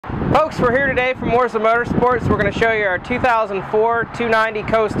Folks, we're here today from Morrison Motorsports. We're going to show you our 2004 290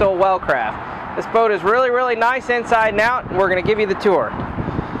 Coastal Wellcraft. This boat is really nice inside and out, and we're going to give you the tour.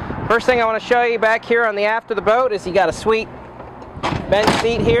 First thing I want to show you back here on the aft of the boat is you got a sweet bench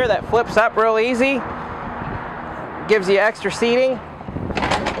seat here that flips up real easy. Gives you extra seating.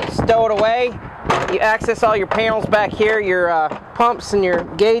 Stow it away. You access all your panels back here, your pumps and your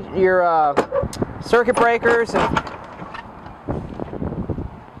gauge, your circuit breakers and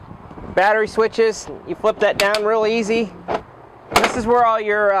battery switches. You flip that down real easy. This is where all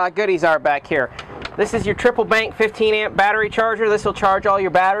your goodies are back here. This is your triple bank 15 amp battery charger. This will charge all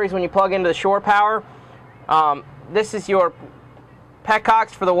your batteries when you plug into the shore power. This is your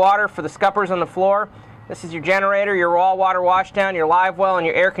petcocks for the water for the scuppers on the floor. This is your generator, your raw water washdown, your live well, and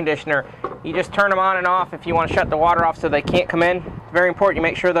your air conditioner. You just turn them on and off if you want to shut the water off so they can't come in. It's very important you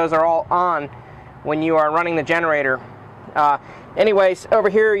make sure those are all on when you are running the generator. Anyways, over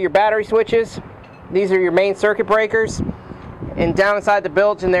here are your battery switches. These are your main circuit breakers. And down inside the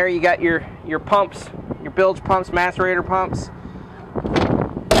bilge in there you got your pumps, your bilge pumps, macerator pumps.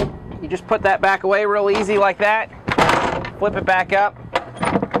 You just put that back away real easy like that. Flip it back up.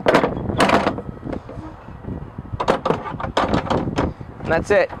 And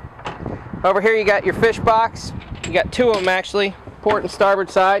that's it. Over here you got your fish box. You got two of them actually, port and starboard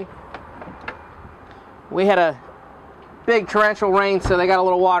side. We had a big torrential rain, so they got a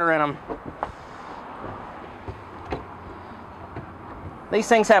little water in them. These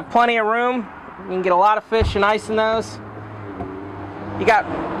things have plenty of room. You can get a lot of fish and ice in those. You got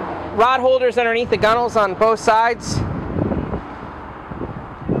rod holders underneath the gunnels on both sides.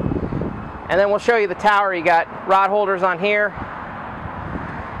 And then we'll show you the tower. You got rod holders on here,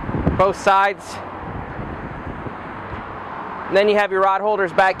 both sides. And then you have your rod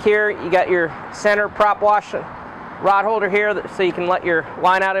holders back here. You got your center prop wash rod holder here so you can let your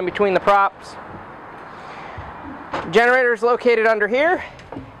line out in between the props. Generator is located under here.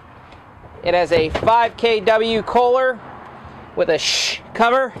 It has a 5 kW Kohler with a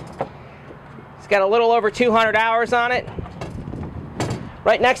cover. It's got a little over 200 hours on it.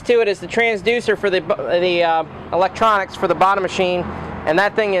 Right next to it is the transducer for the electronics for the bottom machine, and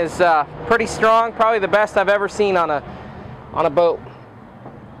that thing is pretty strong, probably the best I've ever seen on a boat.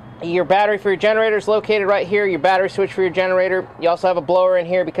 Your battery for your generator is located right here, your battery switch for your generator. You also have a blower in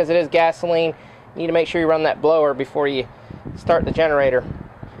here because it is gasoline. You need to make sure you run that blower before you start the generator.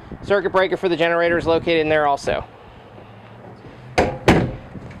 Circuit breaker for the generator is located in there also.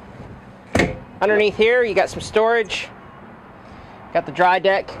 Underneath here you got some storage. Got the dry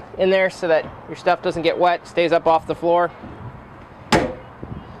deck in there so that your stuff doesn't get wet, stays up off the floor.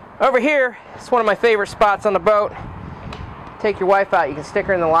 Over here, it's one of my favorite spots on the boat. Take your wife out, you can stick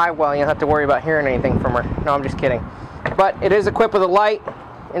her in the live well, you don't have to worry about hearing anything from her. No, I'm just kidding. But it is equipped with a light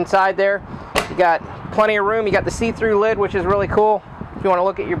inside there. You got plenty of room. You got the see-through lid, which is really cool if you want to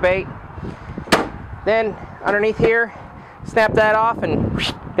look at your bait. Then underneath here, snap that off and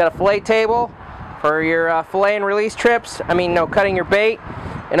got a fillet table for your fillet and release trips. Cutting your bait.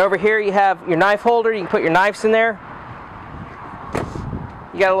 And over here you have your knife holder. You can put your knives in there.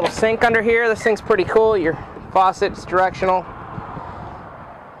 You got a little sink under here. This thing's pretty cool. Your faucet's directional.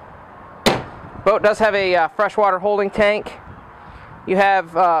 Boat does have a freshwater holding tank. You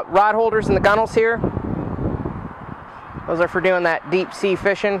have rod holders in the gunnels here. Those are for doing that deep sea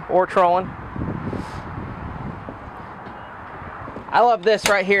fishing or trolling. I love this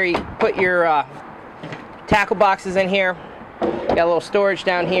right here. You put your tackle boxes in here. Got a little storage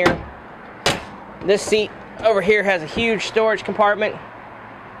down here. This seat over here has a huge storage compartment.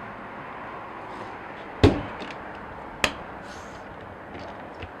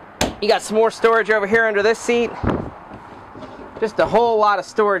 You got some more storage over here under this seat. Just a whole lot of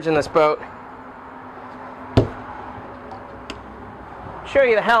storage in this boat. Show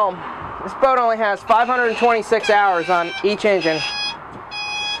you the helm. This boat only has 526 hours on each engine.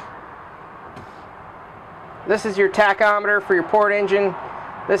 This is your tachometer for your port engine.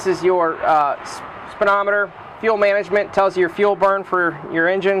 This is your speedometer. Fuel management tells you your fuel burn for your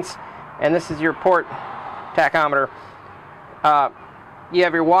engines. And this is your port tachometer. You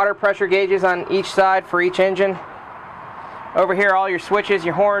have your water pressure gauges on each side for each engine. Over here, all your switches,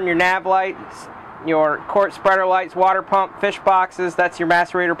 your horn, your nav lights, your quart spreader lights, water pump, fish boxes, that's your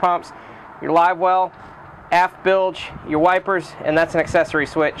macerator pumps, your live well, aft bilge, your wipers, and that's an accessory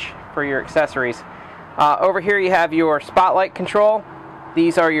switch for your accessories. Over here you have your spotlight control.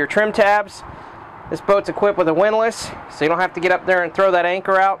 These are your trim tabs. This boat's equipped with a windlass, so you don't have to get up there and throw that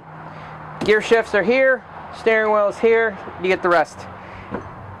anchor out. Gear shifts are here, steering wheel is here, you get the rest.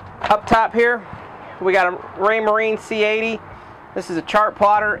 Up top here, we got a Ray Marine C80. This is a chart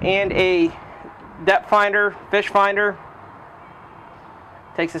plotter and a depth finder, fish finder.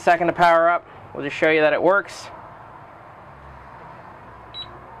 Takes a second to power up. We'll just show you that it works.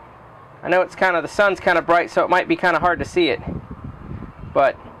 I know it's the sun's kind of bright, so it might be kind of hard to see it,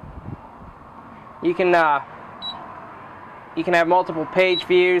 but you can have multiple page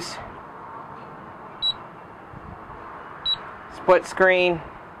views, split screen,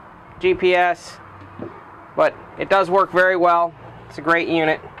 GPS, but it does work very well. It's a great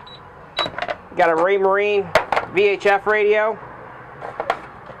unit. Got a Raymarine VHF radio.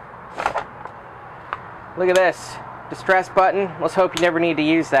 Look at this distress button. Let's hope you never need to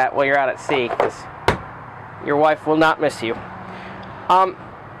use that while you're out at sea, because your wife will not miss you.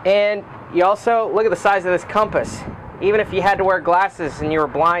 And you also look at the size of this compass. Even if you had to wear glasses and you were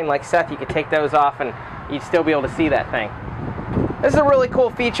blind like Seth, you could take those off and you'd still be able to see that thing. This is a really cool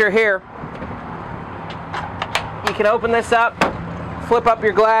feature here. You can open this up, flip up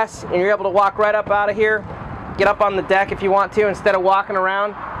your glass, and you're able to walk right up out of here. Get up on the deck if you want to instead of walking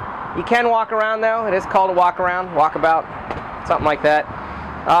around. You can walk around though. It is called a walk around, walkabout, something like that.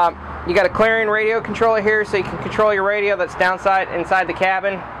 You got a clearing radio controller here, so you can control your radio that's inside the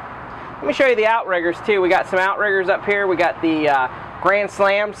cabin. Let me show you the outriggers too. We got some outriggers up here. We got the Grand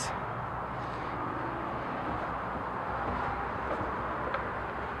Slams.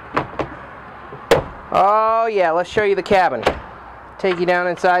 Oh yeah, let's show you the cabin. Take you down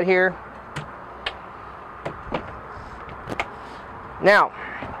inside here. Now,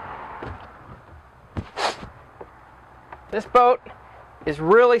 this boat is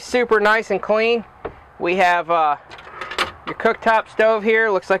really super nice and clean. We have your cooktop stove here,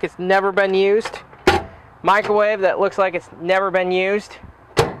 looks like it's never been used. Microwave that looks like it's never been used.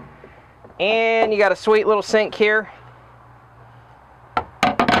 And you got a sweet little sink here.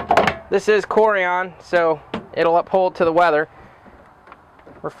 This is Corian, so it'll uphold to the weather.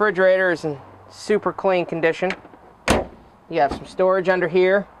 Refrigerator is in super clean condition. You have some storage under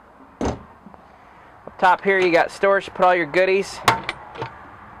here. Up top here you got storage to put all your goodies.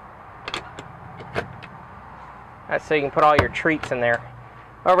 That's so you can put all your treats in there.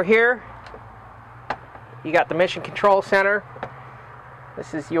 Over here you got the mission control center.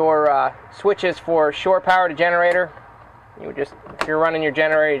 This is your switches for shore power to generator. You would just, if you're running your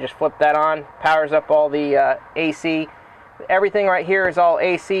generator, you just flip that on. Powers up all the AC. Everything right here is all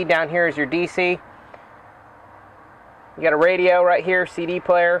AC. Down here is your DC. You got a radio right here, CD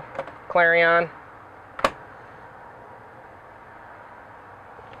player, Clarion.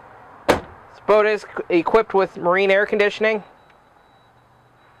 This boat is equipped with marine air conditioning.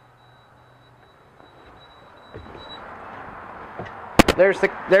 There's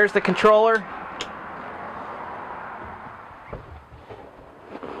the controller.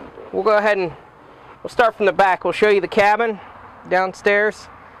 We'll go ahead and we'll start from the back. We'll show you the cabin downstairs.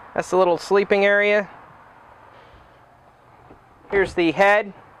 That's the little sleeping area. Here's the head.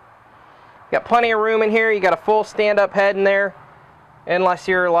 You got plenty of room in here. You got a full stand-up head in there, unless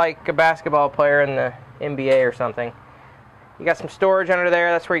you're like a basketball player in the NBA or something. You got some storage under there.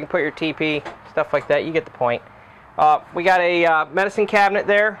 That's where you can put your TP, stuff like that. You get the point. We got a medicine cabinet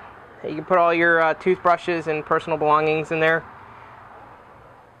there. You can put all your toothbrushes and personal belongings in there.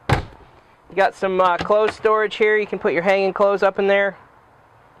 You got some clothes storage here. You can put your hanging clothes up in there.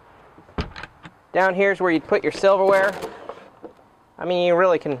 Down here is where you put your silverware. I mean, you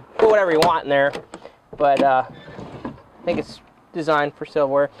really can put whatever you want in there, but I think it's designed for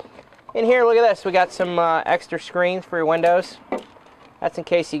silverware. In here, look at this. We got some extra screens for your windows. That's in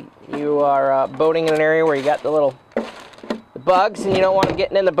case you are boating in an area where you got the bugs and you don't want them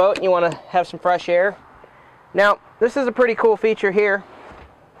getting in the boat and you want to have some fresh air. Now, this is a pretty cool feature here.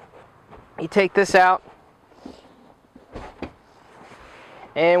 You take this out,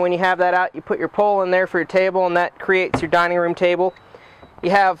 and when you have that out, you put your pole in there for your table, and that creates your dining room table. You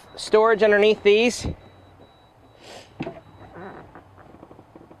have storage underneath these.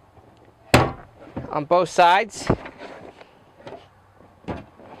 On both sides.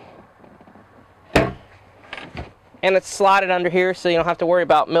 And it's slotted under here, so you don't have to worry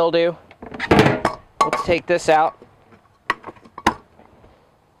about mildew. Let's take this out.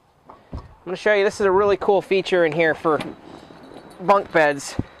 I'm going to show you, this is a really cool feature in here for bunk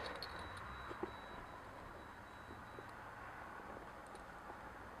beds.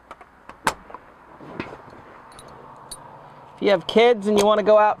 If you have kids and you want to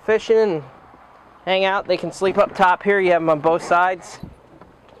go out fishing and hang out, they can sleep up top here. You have them on both sides.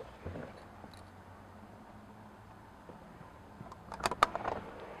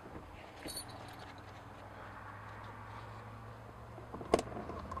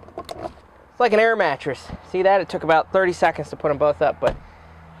 like an air mattress. See that? It took about 30 seconds to put them both up, but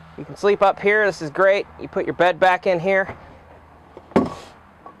you can sleep up here. This is great. You put your bed back in here.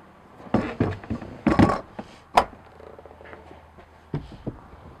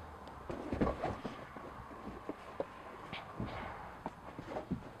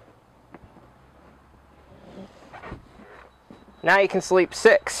 Now you can sleep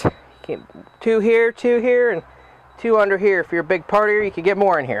 6. Two here, and 2 under here. If you're a big partier, you could get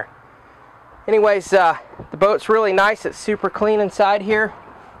more in here. Anyways, the boat's really nice. It's super clean inside here.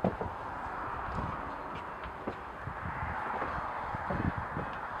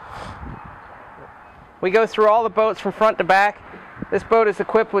 We go through all the boats from front to back. This boat is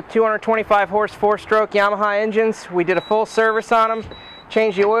equipped with 225 horse 4-stroke Yamaha engines. We did a full service on them.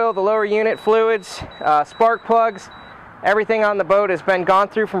 Changed the oil, the lower unit fluids, spark plugs. Everything on the boat has been gone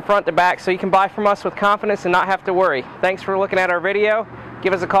through from front to back, so you can buy from us with confidence and not have to worry. Thanks for looking at our video.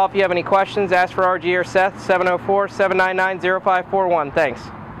 Give us a call if you have any questions. Ask for RG or Seth, 704-799-0541. Thanks.